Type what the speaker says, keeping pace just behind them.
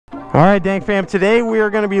Alright, Dank fam, today we are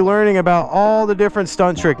going to be learning about all the different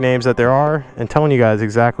stunt trick names that there are and telling you guys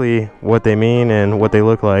exactly what they mean and what they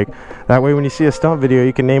look like. That way when you see a stunt video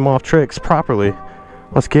you can name off tricks properly.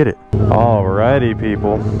 Let's get it. Alrighty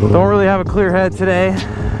people, don't really have a clear head today.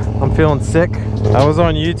 I'm feeling sick. I was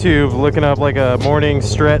on YouTube looking up like a morning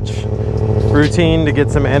stretch routine to get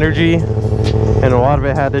some energy, and a lot of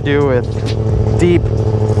it had to do with deep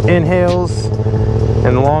inhales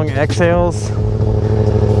and long exhales.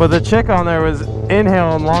 But the chick on there was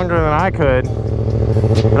inhaling longer than I could,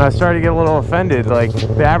 and I started to get a little offended. Like,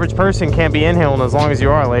 the average person can't be inhaling as long as you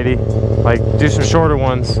are, lady. Like, do some shorter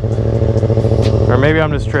ones. Or maybe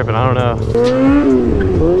I'm just tripping, I don't know.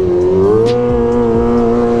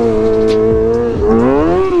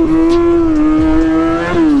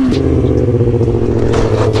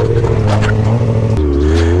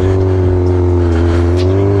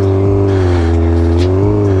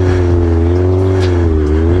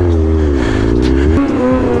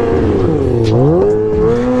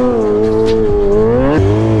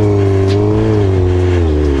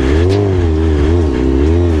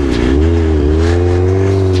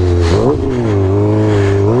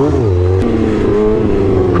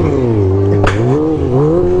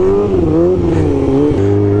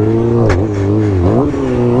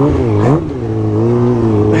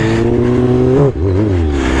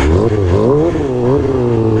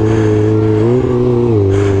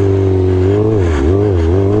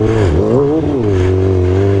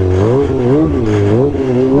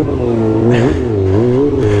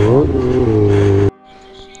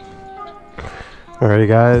 Alrighty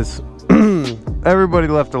guys, everybody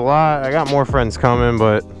left a lot. I got more friends coming,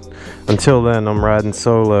 but until then I'm riding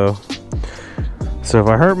solo. So if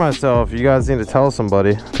I hurt myself, you guys need to tell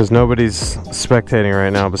somebody, because nobody's spectating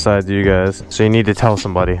right now besides you guys. So you need to tell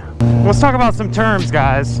somebody. Let's talk about some terms,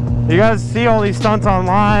 guys. You guys see all these stunts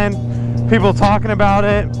online, people talking about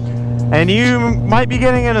it, and you might be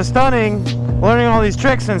getting into stunting, learning all these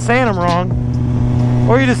tricks and saying them wrong.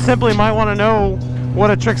 Or you just simply might want to know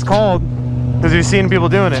what a trick's called, because you've seen people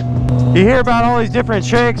doing it. You hear about all these different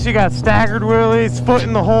tricks. You got staggered wheelies, foot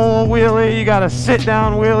in the hole wheelie, you got a sit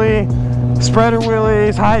down wheelie, spreader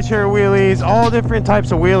wheelies, high chair wheelies, all different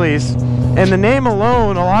types of wheelies. And the name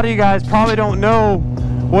alone, a lot of you guys probably don't know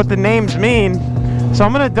what the names mean. So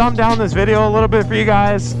I'm gonna dumb down this video a little bit for you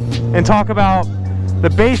guys and talk about the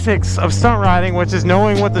basics of stunt riding, which is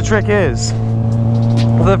knowing what the trick is.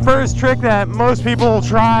 The first trick that most people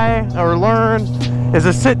try or learn is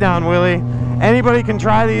a sit down wheelie. Anybody can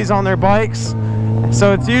try these on their bikes,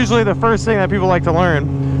 so it's usually the first thing that people like to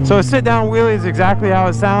learn. So a sit down wheelie is exactly how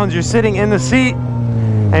it sounds. You're sitting in the seat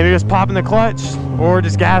and you're just popping the clutch or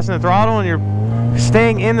just gassing the throttle, and you're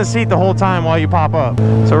staying in the seat the whole time while you pop up.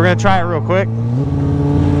 So we're gonna try it real quick.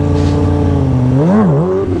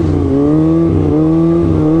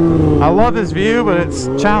 I love this view, but it's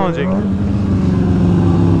challenging.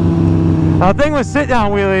 Now the thing with sit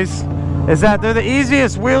down wheelies is that they're the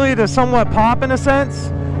easiest wheelie to somewhat pop, in a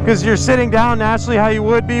sense, because you're sitting down naturally how you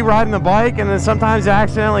would be riding the bike, and then sometimes you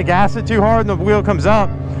accidentally gas it too hard and the wheel comes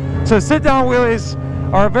up. So sit down wheelies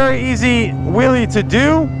are a very easy wheelie to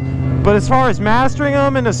do, but as far as mastering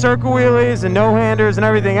them into circle wheelies and no-handers and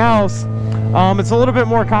everything else, it's a little bit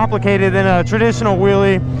more complicated than a traditional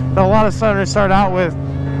wheelie that a lot of stunners start out with,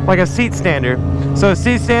 like a seat stander. So a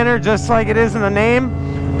seat stander, just like it is in the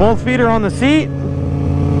name, both feet are on the seat,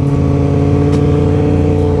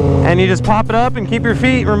 and you just pop it up and keep your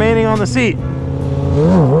feet remaining on the seat.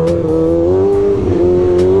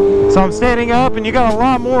 So I'm standing up, and you got a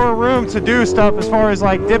lot more room to do stuff as far as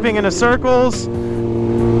like dipping into circles,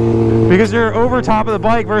 because you're over top of the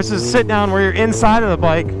bike versus sit down where you're inside of the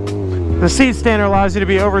bike. The seat stander allows you to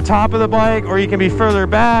be over top of the bike, or you can be further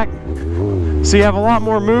back, so you have a lot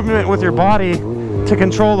more movement with your body to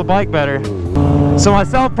control the bike better. So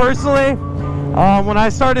myself personally, when I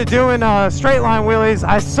started doing straight line wheelies,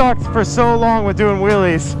 I sucked for so long with doing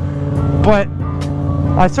wheelies, but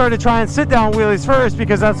I started trying sit down wheelies first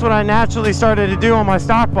because that's what I naturally started to do on my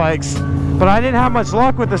stock bikes. But I didn't have much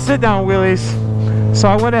luck with the sit down wheelies, so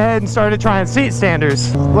I went ahead and started trying seat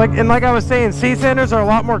standers. Like I was saying, seat standers are a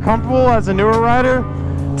lot more comfortable as a newer rider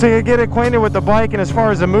to get acquainted with the bike and as far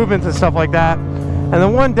as the movements and stuff like that. And the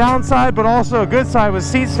one downside, but also a good side with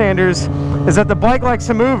seat standers, is that the bike likes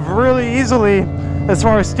to move really easily as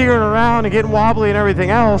far as steering around and getting wobbly and everything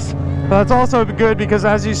else. But that's also good because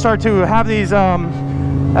as you start to have these,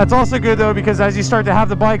 that's also good though, because as you start to have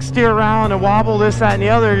the bike steer around and wobble this, that, and the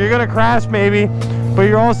other, you're gonna crash maybe, but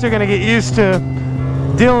you're also gonna get used to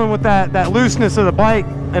dealing with that looseness of the bike,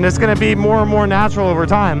 and it's gonna be more and more natural over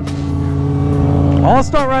time. All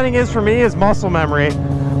stunt riding is for me is muscle memory.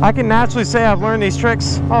 I can naturally say I've learned these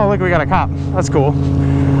tricks. Oh, look, we got a cop. That's cool.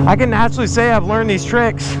 I can naturally say I've learned these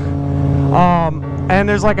tricks. And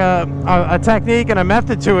there's like a technique and a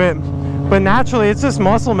method to it. But naturally, it's just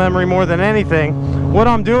muscle memory more than anything. What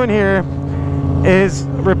I'm doing here is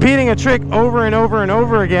repeating a trick over and over and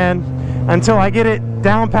over again until I get it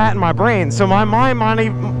down pat in my brain. So my mind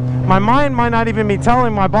might not even be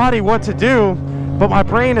telling my body what to do, but my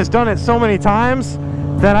brain has done it so many times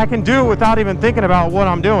that I can do it without even thinking about what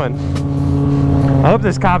I'm doing. I hope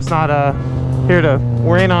this cop's not here to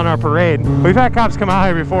rain on our parade. We've had cops come out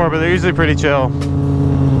here before, but they're usually pretty chill.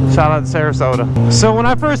 Shout out to Sarasota. So when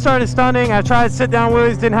I first started stunting, I tried sit-down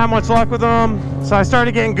wheelies, didn't have much luck with them. So I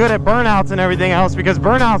started getting good at burnouts and everything else, because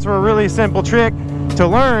burnouts were a really simple trick to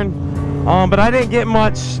learn, but I didn't get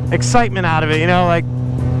much excitement out of it. You know, like,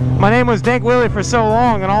 my name was DankWheelie for so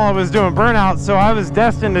long, and all I was doing burnouts, so I was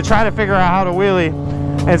destined to try to figure out how to wheelie.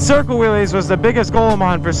 And circle wheelies was the biggest goal of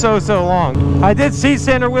mine for so long. I did seat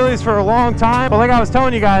stander wheelies for a long time, but like I was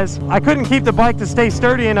telling you guys, I couldn't keep the bike to stay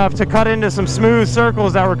sturdy enough to cut into some smooth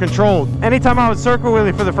circles that were controlled. Anytime I would circle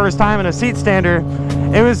wheelie for the first time in a seat stander,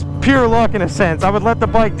 it was pure luck in a sense. I would let the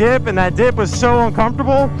bike dip, and that dip was so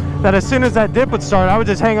uncomfortable that as soon as that dip would start, I would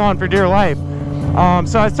just hang on for dear life.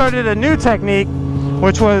 So I started a new technique,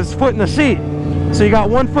 which was foot in the seat. So you got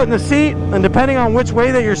one foot in the seat, and depending on which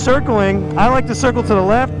way that you're circling, I like to circle to the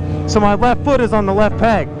left, so my left foot is on the left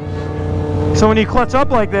peg. So when you clutch up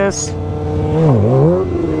like this,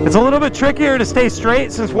 it's a little bit trickier to stay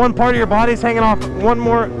straight since one part of your body is hanging off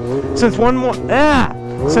since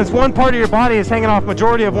one part of your body is hanging off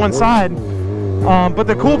majority of one side. But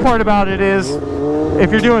the cool part about it is,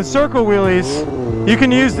 if you're doing circle wheelies, you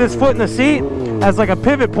can use this foot in the seat as like a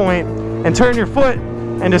pivot point and turn your foot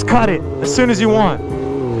and just cut it as soon as you want.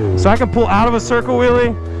 So I can pull out of a circle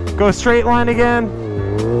wheelie, go straight line again,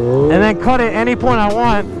 and then cut it any point I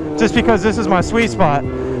want, just because this is my sweet spot.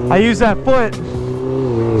 I use that foot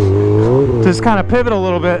to just kind of pivot a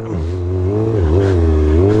little bit.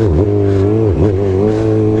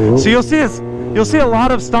 So you'll see a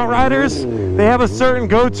lot of stunt riders, they have a certain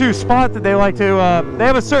go-to spot that they like to, they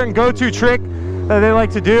have a certain go-to trick that they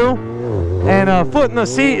like to do. And foot in the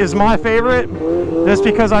seat is my favorite, just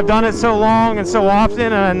because I've done it so long and so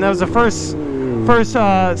often, and that was the first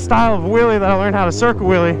style of wheelie that I learned how to circle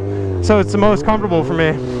wheelie, so it's the most comfortable for me.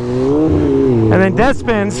 And then death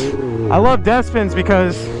spins, I love death spins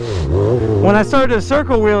because when I started to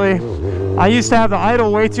circle wheelie, I used to have the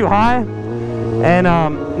idle way too high, and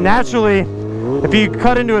naturally, if you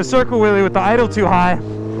cut into a circle wheelie with the idle too high,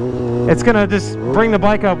 it's gonna just bring the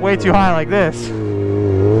bike up way too high like this.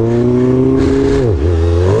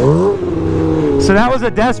 So that was a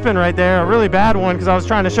death spin right there, a really bad one, because I was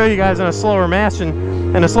trying to show you guys in a slower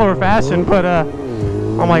fashion, but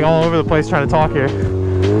I'm like all over the place trying to talk here.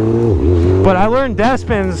 But I learned death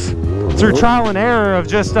spins through trial and error of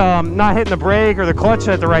just not hitting the brake or the clutch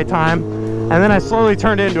at the right time, and then I slowly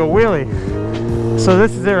turned it into a wheelie. So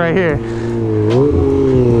this is it right here.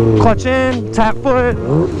 Clutch in, tap foot,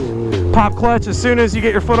 pop clutch as soon as you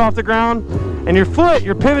get your foot off the ground, and your foot,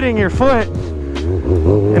 you're pivoting your foot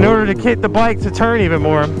in order to get the bike to turn even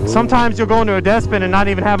more. Sometimes you'll go into a death spin and not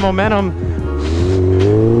even have momentum,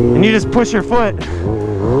 and you just push your foot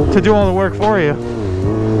to do all the work for you.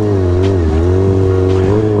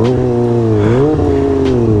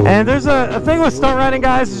 And there's a thing with stunt riding,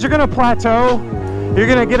 guys, is you're gonna plateau. You're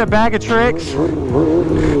gonna get a bag of tricks,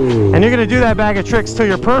 and you're gonna do that bag of tricks till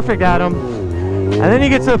you're perfect at them, and then you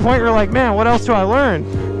get to the point where you're like, man, what else do I learn?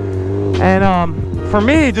 And for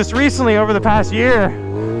me, just recently, over the past year,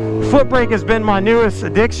 foot brake has been my newest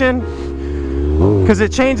addiction, because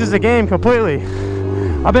it changes the game completely.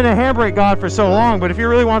 I've been a handbrake god for so long, but if you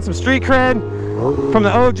really want some street cred from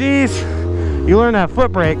the OGs, you learn that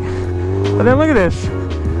foot brake. But then look at this.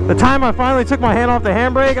 The time I finally took my hand off the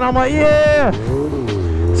handbrake, and I'm like, yeah!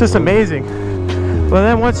 It's just amazing. But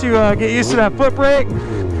then once you get used to that foot brake,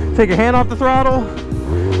 take your hand off the throttle,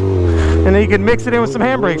 and then you can mix it in with some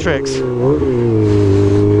handbrake tricks.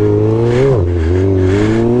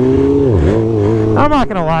 I'm not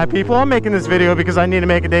gonna lie, people, I'm making this video because I need to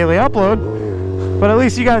make a daily upload, but at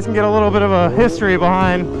least you guys can get a little bit of a history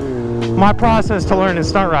behind my process to learn in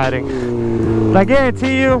stunt riding. But I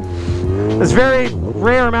guarantee you, there's very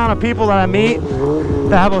rare amount of people that I meet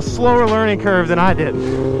that have a slower learning curve than I did.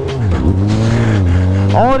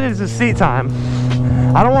 All it is seat time.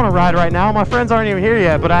 I don't want to ride right now, my friends aren't even here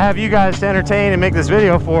yet, but I have you guys to entertain and make this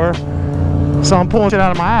video for, so I'm pulling shit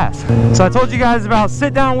out of my ass. So I told you guys about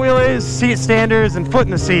sit-down wheelies, seat standers, and foot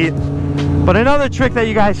in the seat. But another trick that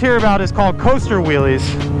you guys hear about is called coaster wheelies.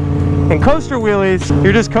 In coaster wheelies,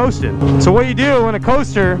 you're just coasting. So what you do in a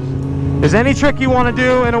coaster is any trick you want to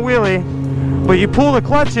do in a wheelie, but you pull the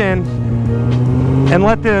clutch in and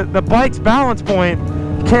let the bike's balance point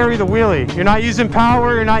carry the wheelie. You're not using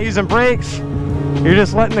power, you're not using brakes, you're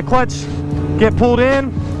just letting the clutch get pulled in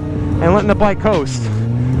and letting the bike coast.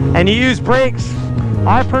 And you use brakes.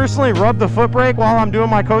 I personally rub the foot brake while I'm doing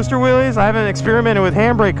my coaster wheelies. I haven't experimented with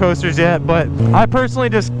handbrake coasters yet, but I personally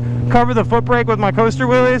just cover the foot brake with my coaster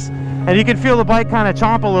wheelies, and you can feel the bike kind of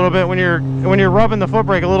chomp a little bit when you're rubbing the foot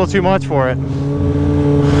brake a little too much for it.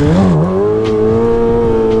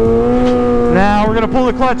 Now we're gonna pull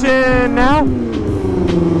the clutch in now,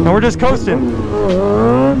 and we're just coasting.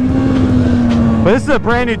 But this is a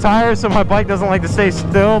brand new tire, so my bike doesn't like to stay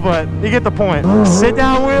still, but you get the point. Sit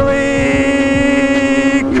down wheelie,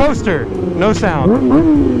 coaster, no sound.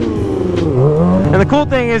 And the cool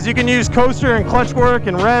thing is you can use coaster and clutch work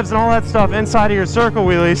and revs and all that stuff inside of your circle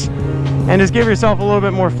wheelies and just give yourself a little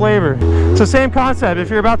bit more flavor. So same concept, if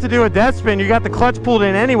you're about to do a dead spin, you got the clutch pulled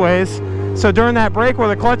in anyways, so during that break where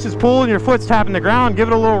the clutch is pulled and your foot's tapping the ground, give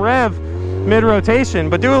it a little rev mid-rotation,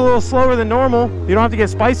 but do it a little slower than normal. You don't have to get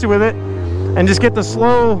spicy with it, and just get the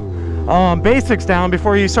slow basics down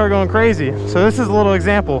before you start going crazy. So this is a little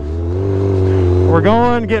example. We're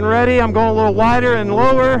going, getting ready. I'm going a little wider and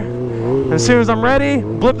lower. And as soon as I'm ready,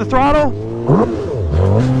 blip the throttle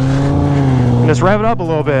and just rev it up a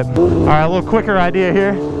little bit. All right, a little quicker idea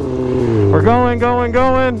here. We're going, going,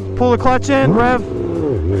 going. Pull the clutch in, rev.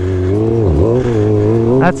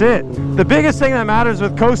 That's it. The biggest thing that matters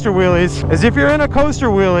with coaster wheelies is if you're in a coaster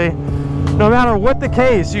wheelie, no matter what the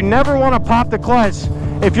case, you never want to pop the clutch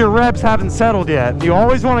if your revs haven't settled yet. You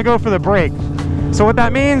always want to go for the brake. So what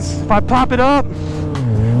that means, if I pop it up,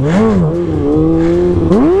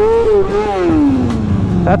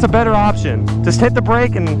 that's a better option. Just hit the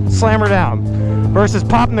brake and slam her down versus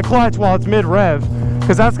popping the clutch while it's mid-rev,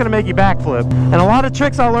 because that's going to make you backflip. And a lot of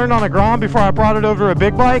tricks I learned on a Grom before I brought it over to a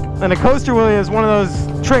big bike, and a coaster wheelie is one of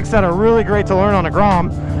those tricks that are really great to learn on a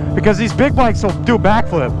Grom, because these big bikes will do a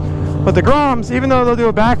backflip. But the Groms, even though they'll do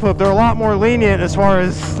a backflip, they're a lot more lenient as far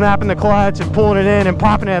as snapping the clutch and pulling it in and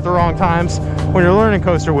popping it at the wrong times when you're learning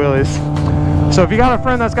coaster wheelies. So if you got a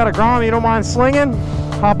friend that's got a Grom, you don't mind slinging,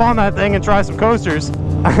 hop on that thing and try some coasters.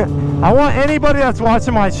 I want anybody that's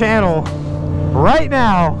watching my channel right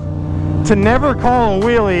now to never call a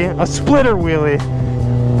wheelie a splitter wheelie.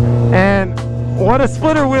 And what a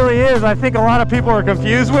splitter wheelie is, I think a lot of people are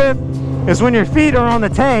confused with, is when your feet are on the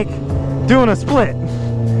tank doing a split.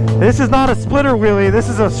 This is not a splitter wheelie, this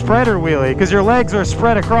is a spreader wheelie, because your legs are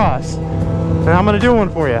spread across. And I'm gonna do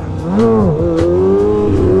one for you.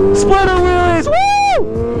 Splitter wheelies,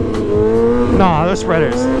 woo! Nah, they're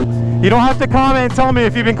spreaders. You don't have to comment and tell me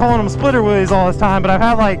if you've been calling them splitter wheelies all this time, but I've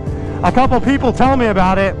had like a couple people tell me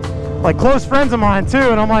about it, like close friends of mine too,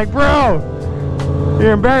 and I'm like, bro,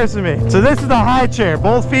 you're embarrassing me. So this is a high chair.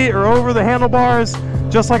 Both feet are over the handlebars,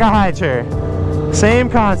 just like a high chair. Same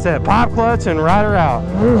concept, pop clutch and ride her out.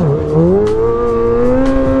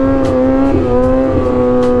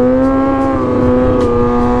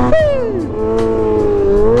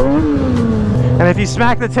 And if you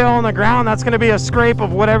smack the tail on the ground, that's going to be a scrape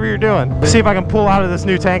of whatever you're doing. Let's see if I can pull out of this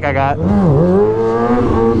new tank I got.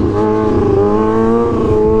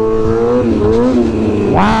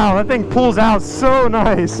 Wow, that thing pulls out so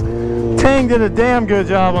nice. Tang did a damn good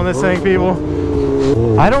job on this thing, people.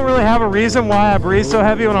 I don't really have a reason why I breathe so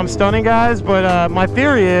heavy when I'm stunning guys, but my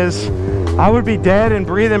theory is I would be dead and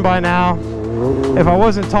breathing by now if I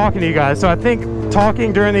wasn't talking to you guys. So I think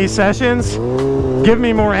talking during these sessions give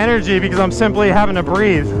me more energy because I'm simply having to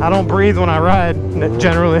breathe. I don't breathe when I ride,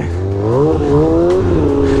 generally.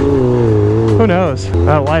 Who knows?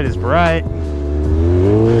 That light is bright.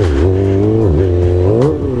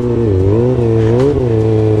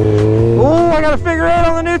 Oh, I got a figure eight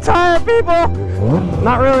on the new tire, people.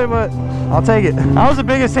 Not really, but I'll take it. That was the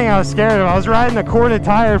biggest thing I was scared of. I was riding a corded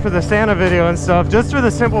tire for the Santa video and stuff, just for the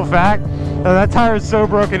simple fact that tire is so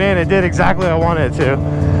broken in, it did exactly what I wanted it to.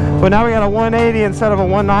 But now we got a 180 instead of a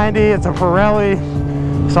 190. It's a Pirelli,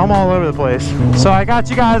 so I'm all over the place. So I got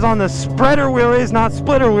you guys on the spreader wheelies, not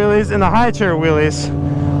splitter wheelies, and the high chair wheelies.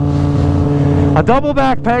 A double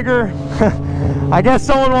back pegger. I guess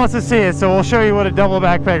someone wants to see it, so we'll show you what a double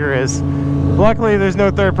back pegger is. Luckily, there's no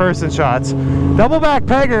third person shots. Double back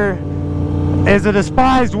pegger is a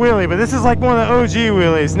despised wheelie, but this is like one of the OG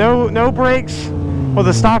wheelies. No brakes with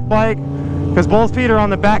a stock bike, because both feet are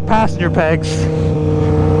on the back passenger pegs.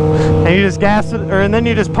 And you just gas it, and then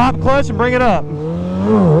you just pop clutch and bring it up.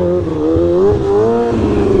 Woo!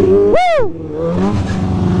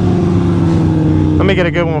 Let me get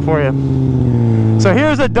a good one for you. So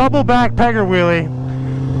here's a double back pegger wheelie.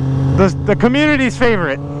 The community's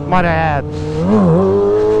favorite, might I add.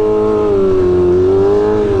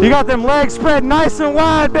 You got them legs spread nice and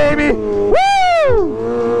wide, baby. Woo!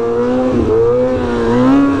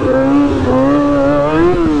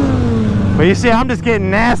 But you see, I'm just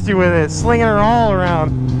getting nasty with it, slinging her all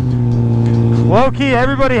around. Low-key,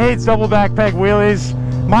 everybody hates double back peg wheelies.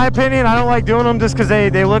 My opinion, I don't like doing them just because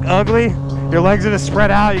they look ugly. Your legs are just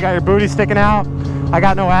spread out, you got your booty sticking out. I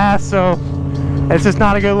got no ass, so it's just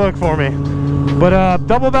not a good look for me. But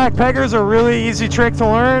double back peggers are a really easy trick to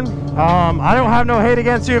learn. I don't have no hate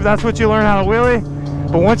against you if that's what you learn how to wheelie.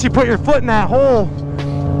 But once you put your foot in that hole,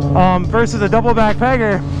 versus a double back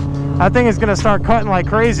pegger, that thing is gonna start cutting like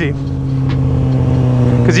crazy.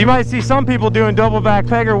 Because you might see some people doing double back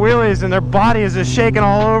pegger wheelies and their body is just shaking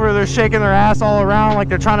all over. They're shaking their ass all around like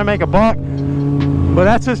they're trying to make a buck. But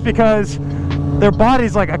that's just because their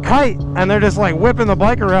body's like a kite and they're just like whipping the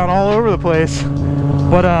bike around all over the place.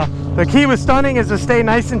 But the key with stunting is to stay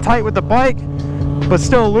nice and tight with the bike, but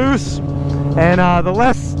still loose. And the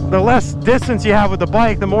less distance you have with the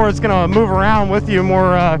bike, the more it's gonna move around with you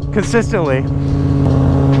more consistently.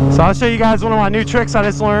 So I'll show you guys one of my new tricks I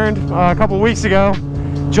just learned a couple weeks ago.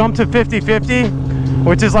 Jump to 50-50,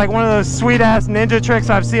 which is like one of those sweet ass ninja tricks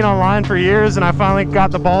I've seen online for years, and I finally got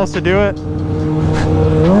the balls to do it.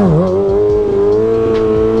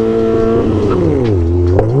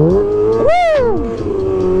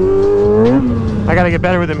 I gotta get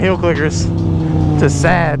better with them heel clickers. Just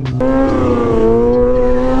sad.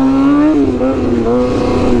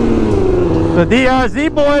 The DRZ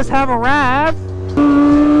boys have arrived.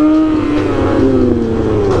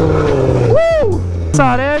 Woo! What's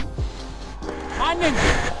up, Ed?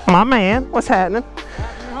 My man, what's happening?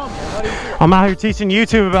 I'm out here teaching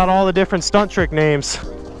YouTube about all the different stunt trick names.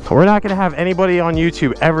 We're not gonna have anybody on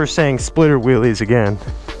YouTube ever saying splitter wheelies again.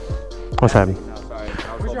 What's happening?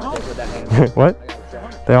 Where's your home? What?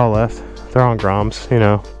 They all left. They're on Groms, you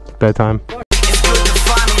know, bedtime.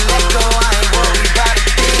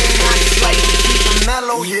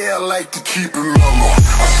 Yeah, I like to keep it mellow.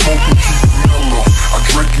 I smoke and keep it mellow. I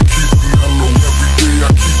drink and keep it mellow.